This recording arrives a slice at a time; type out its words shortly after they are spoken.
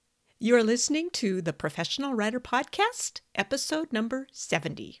You're listening to the Professional Writer Podcast, episode number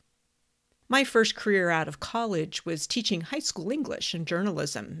 70. My first career out of college was teaching high school English and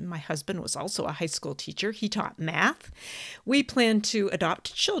journalism. My husband was also a high school teacher. He taught math. We planned to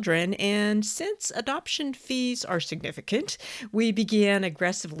adopt children, and since adoption fees are significant, we began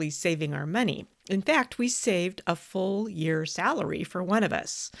aggressively saving our money. In fact, we saved a full year's salary for one of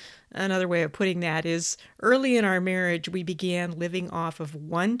us. Another way of putting that is early in our marriage, we began living off of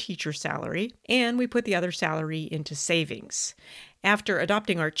one teacher's salary, and we put the other salary into savings. After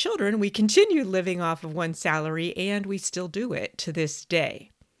adopting our children, we continued living off of one salary, and we still do it to this day.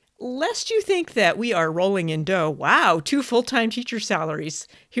 Lest you think that we are rolling in dough, wow, 2 full-time teacher salaries.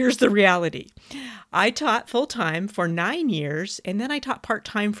 Here's the reality. I taught full-time for 9 years, and then I taught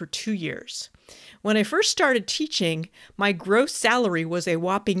part-time for 2 years. When I first started teaching, my gross salary was a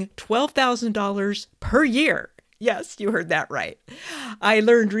whopping $12,000 per year. Yes, you heard that right. I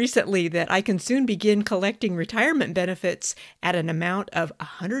learned recently that I can soon begin collecting retirement benefits at an amount of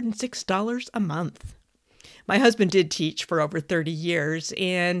 $106 a month. My husband did teach for over 30 years,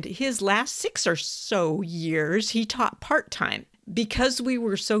 and his last 6 or so years, he taught part-time. Because we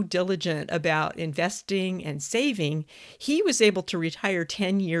were so diligent about investing and saving, he was able to retire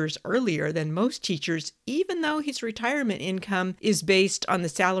 10 years earlier than most teachers, even though his retirement income is based on the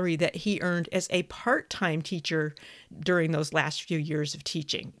salary that he earned as a part-time teacher during those last few years of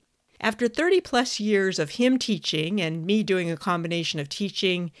teaching. After 30 plus years of him teaching and me doing a combination of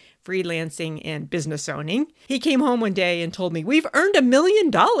teaching, freelancing, and business owning, he came home one day and told me, "We've earned $1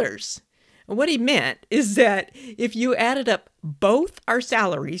 million." What he meant is that if you added up both our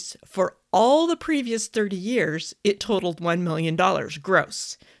salaries for all the previous 30 years, it totaled $1 million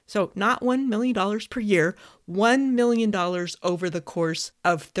gross. So not $1 million per year, $1 million over the course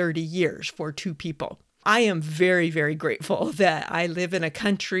of 30 years for 2 people. I am very, very grateful that I live in a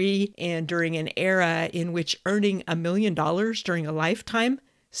country and during an era in which earning $1 million during a lifetime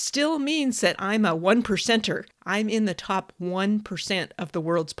still means that I'm a 1%er. I'm in the top 1% of the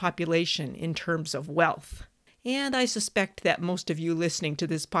world's population in terms of wealth. And I suspect that most of you listening to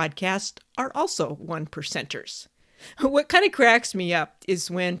this podcast are also 1%ers. What kind of cracks me up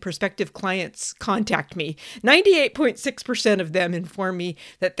is when prospective clients contact me. 98.6% of them inform me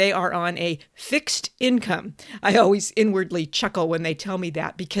that they are on a fixed income. I always inwardly chuckle when they tell me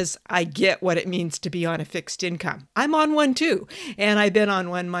that because I get what it means to be on a fixed income. I'm on one too, and I've been on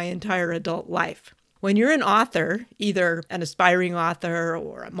one my entire adult life. When you're an author, either an aspiring author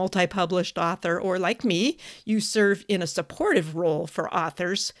or a multi-published author, or like me, you serve in a supportive role for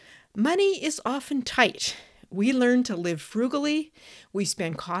authors, money is often tight. We learn to live frugally, we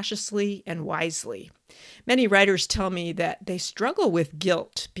spend cautiously and wisely. Many writers tell me that they struggle with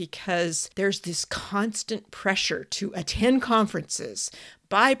guilt because there's this constant pressure to attend conferences,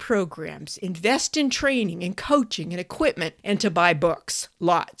 buy programs, invest in training and coaching and equipment, and to buy books,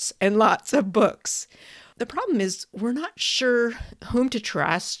 lots and lots of books. The problem is we're not sure whom to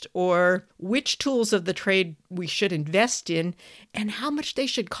trust or which tools of the trade we should invest in and how much they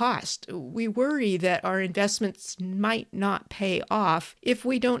should cost. We worry that our investments might not pay off if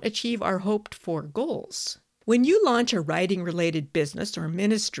we don't achieve our hoped-for goals. When you launch a writing-related business or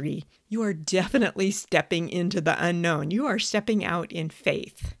ministry, you are definitely stepping into the unknown. You are stepping out in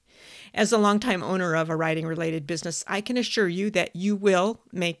faith. As a longtime owner of a writing-related business, I can assure you that you will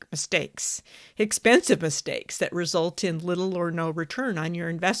make mistakes, expensive mistakes that result in little or no return on your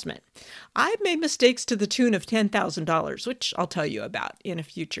investment. I've made mistakes to the tune of $10,000, which I'll tell you about in a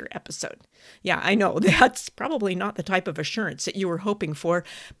future episode. Yeah, I know that's probably not the type of assurance that you were hoping for,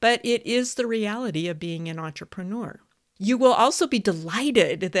 but it is the reality of being an entrepreneur. You will also be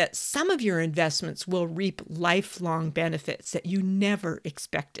delighted that some of your investments will reap lifelong benefits that you never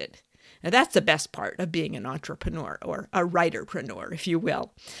expected. Now, that's the best part of being an entrepreneur or a writerpreneur, if you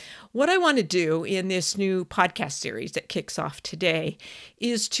will. What I want to do in this new podcast series that kicks off today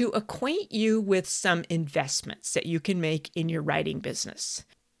is to acquaint you with some investments that you can make in your writing business.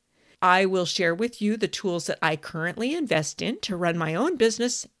 I will share with you the tools that I currently invest in to run my own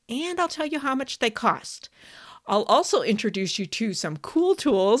business, and I'll tell you how much they cost. I'll also introduce you to some cool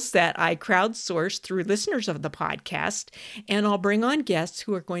tools that I crowdsourced through listeners of the podcast, and I'll bring on guests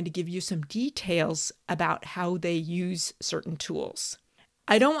who are going to give you some details about how they use certain tools.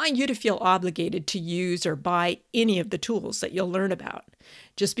 I don't want you to feel obligated to use or buy any of the tools that you'll learn about.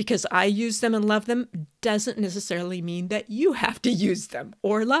 Just because I use them and love them doesn't necessarily mean that you have to use them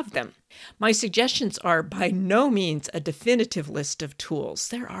or love them. My suggestions are by no means a definitive list of tools.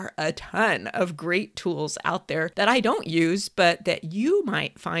 There are a ton of great tools out there that I don't use, but that you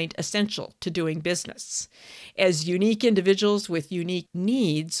might find essential to doing business. As unique individuals with unique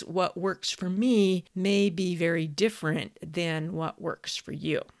needs, what works for me may be very different than what works for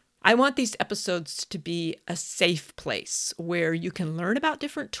you. I want these episodes to be a safe place where you can learn about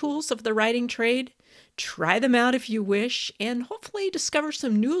different tools of the writing trade, try them out if you wish, and hopefully discover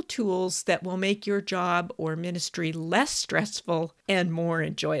some new tools that will make your job or ministry less stressful and more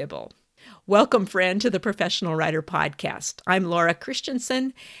enjoyable. Welcome, friend, to the Professional Writer Podcast. I'm Laura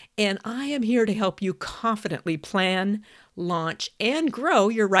Christensen, and I am here to help you confidently plan, launch, and grow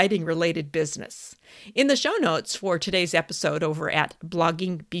your writing-related business. In the show notes for today's episode over at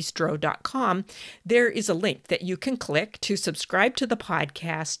bloggingbistro.com, there is a link that you can click to subscribe to the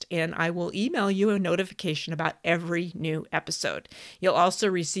podcast, and I will email you a notification about every new episode. You'll also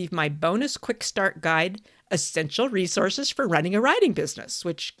receive my bonus quick start guide, Essential Resources for Running a Writing Business,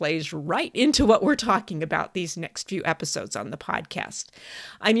 which plays right into what we're talking about these next few episodes on the podcast.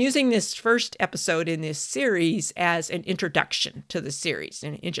 I'm using this first episode in this series as an introduction to the series.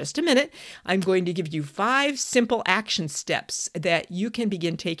 And in just a minute, I'm going to give you 5 simple action steps that you can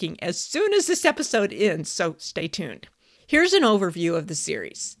begin taking as soon as this episode ends, so stay tuned. Here's an overview of the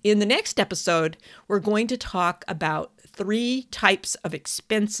series. In the next episode, we're going to talk about 3 types of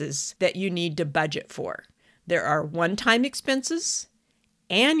expenses that you need to budget for. There are one-time expenses,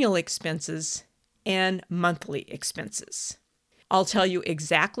 annual expenses, and monthly expenses. I'll tell you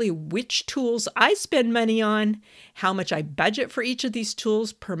exactly which tools I spend money on, how much I budget for each of these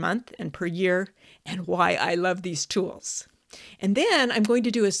tools per month and per year, and why I love these tools. And then I'm going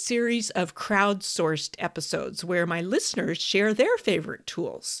to do a series of crowdsourced episodes where my listeners share their favorite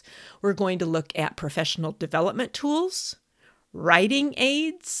tools. We're going to look at professional development tools, writing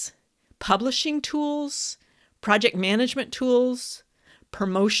aids, publishing tools, project management tools,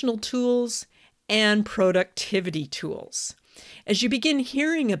 promotional tools, and productivity tools. As you begin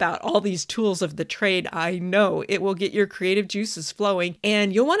hearing about all these tools of the trade, I know it will get your creative juices flowing,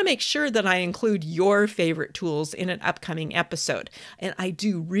 and you'll want to make sure that I include your favorite tools in an upcoming episode. And I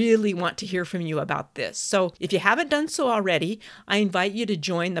do really want to hear from you about this. So if you haven't done so already, I invite you to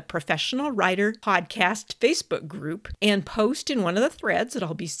join the Professional Writer Podcast Facebook group and post in one of the threads that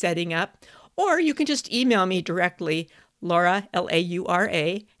I'll be setting up. Or you can just email me directly, Laura,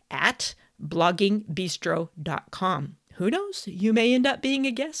 Laura, at bloggingbistro.com. Who knows? You may end up being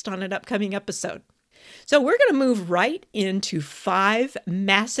a guest on an upcoming episode. So we're going to move right into 5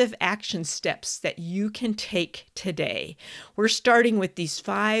 massive action steps that you can take today. We're starting with these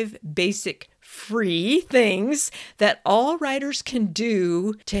 5 basic free things that all writers can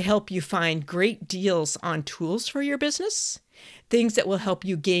do to help you find great deals on tools for your business, things that will help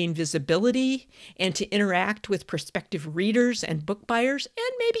you gain visibility and to interact with prospective readers and book buyers,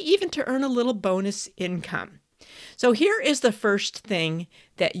 and maybe even to earn a little bonus income. So here is the first thing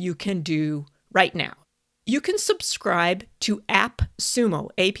that you can do right now. You can subscribe to AppSumo,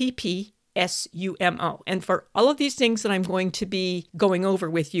 AppSumo. And for all of these things that I'm going to be going over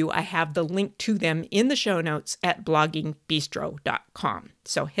with you, I have the link to them in the show notes at bloggingbistro.com.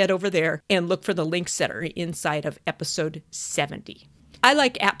 So head over there and look for the links that are inside of episode 70. I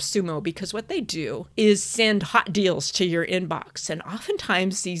like AppSumo because what they do is send hot deals to your inbox. And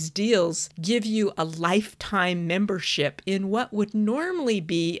oftentimes these deals give you a lifetime membership in what would normally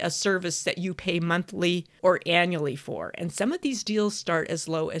be a service that you pay monthly or annually for. And some of these deals start as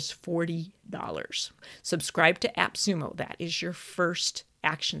low as $40. Subscribe to AppSumo. That is your first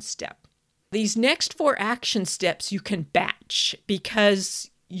action step. These next 4 action steps you can batch because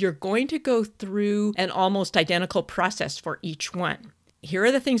you're going to go through an almost identical process for each one. Here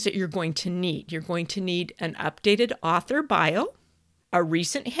are the things that you're going to need. You're going to need an updated author bio, a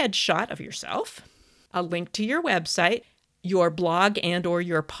recent headshot of yourself, a link to your website, your blog and or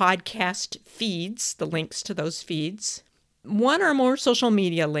your podcast feeds, the links to those feeds, 1 or more social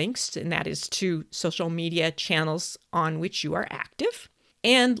media links, and that is to social media channels on which you are active,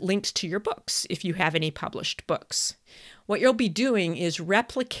 and links to your books if you have any published books. What you'll be doing is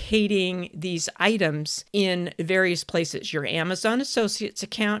replicating these items in various places. Your Amazon Associates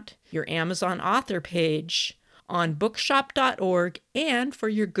account, your Amazon author page, on bookshop.org, and for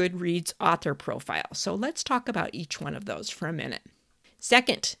your Goodreads author profile. So let's talk about each one of those for a minute.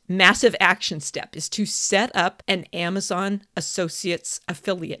 Second massive action step is to set up an Amazon Associates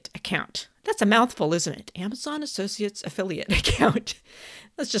affiliate account. That's a mouthful, isn't it? Amazon Associates affiliate account.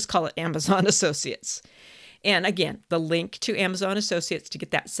 Let's just call it Amazon Associates. And again, the link to Amazon Associates to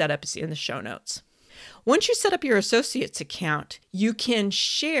get that set up is in the show notes. Once you set up your Associates account, you can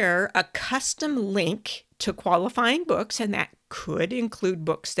share a custom link to qualifying books, and that could include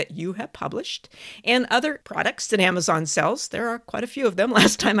books that you have published and other products that Amazon sells. There are quite a few of them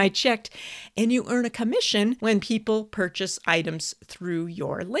last time I checked, and you earn a commission when people purchase items through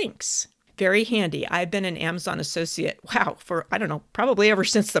your links. Very handy. I've been an Amazon associate, for, probably ever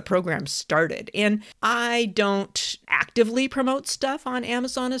since the program started. And I don't actively promote stuff on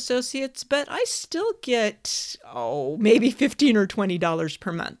Amazon Associates, but I still get, maybe $15 or $20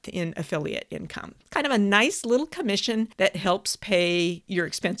 per month in affiliate income. Kind of a nice little commission that helps pay your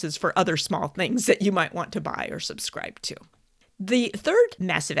expenses for other small things that you might want to buy or subscribe to. The third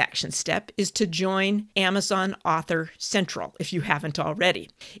massive action step is to join Amazon Author Central if you haven't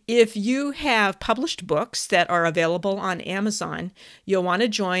already. If you have published books that are available on Amazon, you'll want to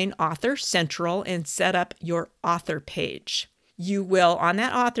join Author Central and set up your author page. On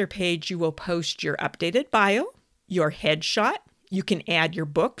that author page, you will post your updated bio, your headshot. You can add your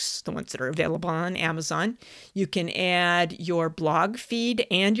books, the ones that are available on Amazon. You can add your blog feed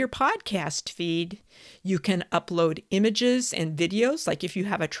and your podcast feed. You can upload images and videos, like if you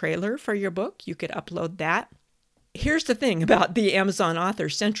have a trailer for your book, you could upload that. Here's the thing about the Amazon Author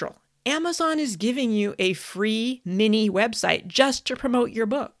Central. Amazon is giving you a free mini website just to promote your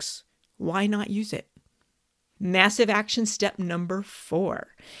books. Why not use it? Massive action step number 4.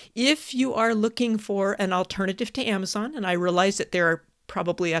 If you are looking for an alternative to Amazon, and I realize that there are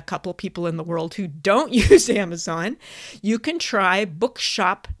probably a couple people in the world who don't use Amazon, you can try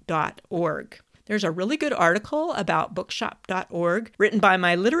bookshop.org. There's a really good article about bookshop.org written by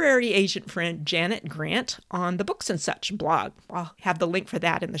my literary agent friend Janet Grant on the Books and Such blog. I'll have the link for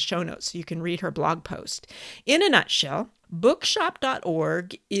that in the show notes so you can read her blog post. In a nutshell,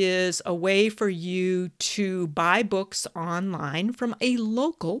 bookshop.org is a way for you to buy books online from a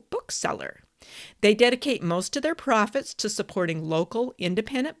local bookseller. They dedicate most of their profits to supporting local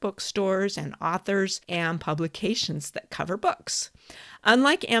independent bookstores and authors and publications that cover books.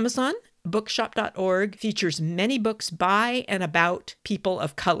 Unlike Amazon, bookshop.org features many books by and about people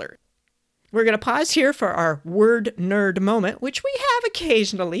of color. We're going to pause here for our word nerd moment, which we have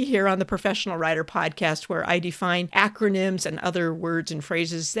occasionally here on the Professional Writer Podcast, where I define acronyms and other words and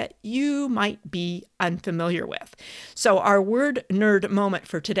phrases that you might be unfamiliar with. So our word nerd moment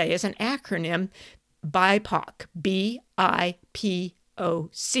for today is an acronym BIPOC, B-I-P-O-C.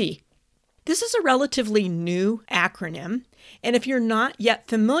 This is a relatively new acronym, and if you're not yet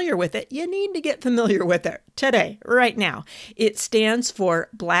familiar with it, you need to get familiar with it today, right now. It stands for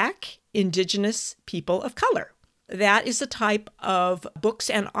Black, Indigenous, People of Color. That is the type of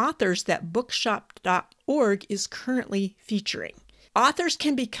books and authors that bookshop.org is currently featuring. Authors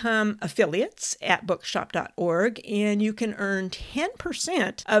can become affiliates at bookshop.org, and you can earn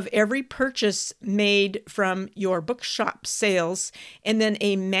 10% of every purchase made from your bookshop sales, and then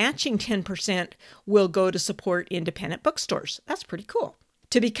a matching 10% will go to support independent bookstores. That's pretty cool.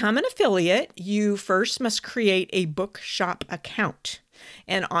 To become an affiliate, you first must create a bookshop account.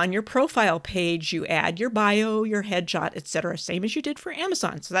 And on your profile page, you add your bio, your headshot, etc., same as you did for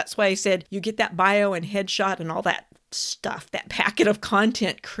Amazon. So that's why I said you get that bio and headshot and all that stuff, that packet of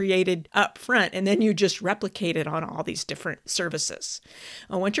content created up front, and then you just replicate it on all these different services.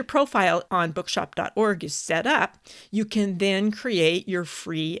 Once your profile on bookshop.org is set up, you can then create your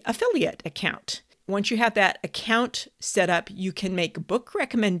free affiliate account. Once you have that account set up, you can make book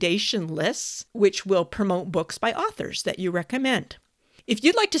recommendation lists, which will promote books by authors that you recommend. If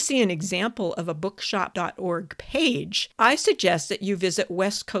you'd like to see an example of a bookshop.org page, I suggest that you visit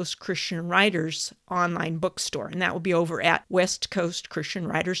West Coast Christian Writers online bookstore, and that will be over at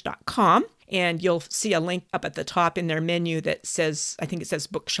westcoastchristianwriters.com. And you'll see a link up at the top in their menu that says, I think it says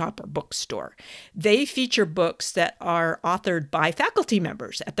bookshop or bookstore. They feature books that are authored by faculty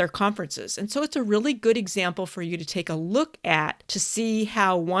members at their conferences. And so it's a really good example for you to take a look at to see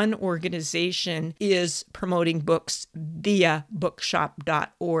how one organization is promoting books via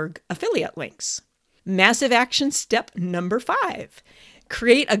bookshop.org affiliate links. Massive action step number 5.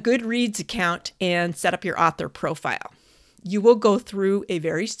 Create a Goodreads account and set up your author profile. You will go through a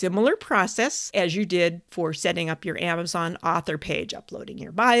very similar process as you did for setting up your Amazon author page, uploading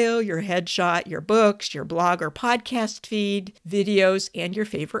your bio, your headshot, your books, your blog or podcast feed, videos, and your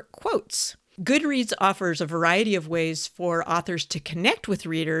favorite quotes. Goodreads offers a variety of ways for authors to connect with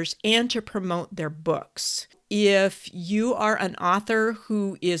readers and to promote their books. If you are an author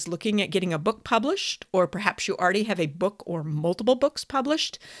who is looking at getting a book published, or perhaps you already have a book or multiple books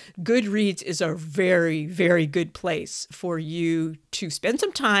published, Goodreads is a very, very good place for you to spend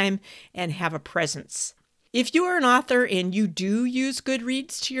some time and have a presence. If you are an author and you do use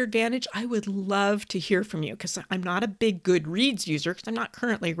Goodreads to your advantage, I would love to hear from you because I'm not a big Goodreads user because I'm not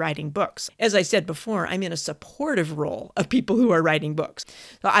currently writing books. As I said before, I'm in a supportive role of people who are writing books.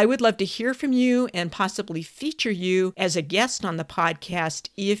 So I would love to hear from you and possibly feature you as a guest on the podcast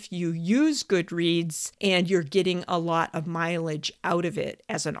if you use Goodreads and you're getting a lot of mileage out of it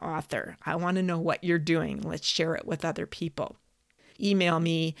as an author. I want to know what you're doing. Let's share it with other people. Email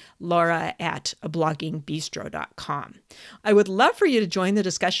me, laura@bloggingbistro.com. I would love for you to join the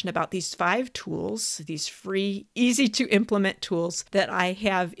discussion about these 5 tools, these free, easy to implement tools that I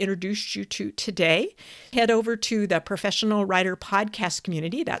have introduced you to today. Head over to the Professional Writer Podcast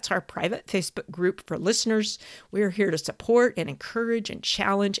community. That's our private Facebook group for listeners. We're here to support and encourage and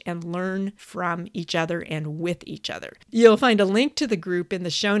challenge and learn from each other and with each other. You'll find a link to the group in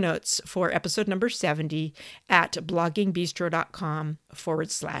the show notes for episode number 70 at bloggingbistro.com/podcast,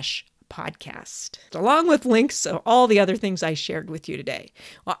 along with links of all the other things I shared with you today.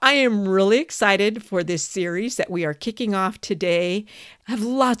 Well, I am really excited for this series that we are kicking off today. I have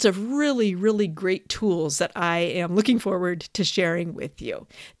lots of really, really great tools that I am looking forward to sharing with you.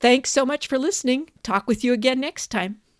 Thanks so much for listening. Talk with you again next time.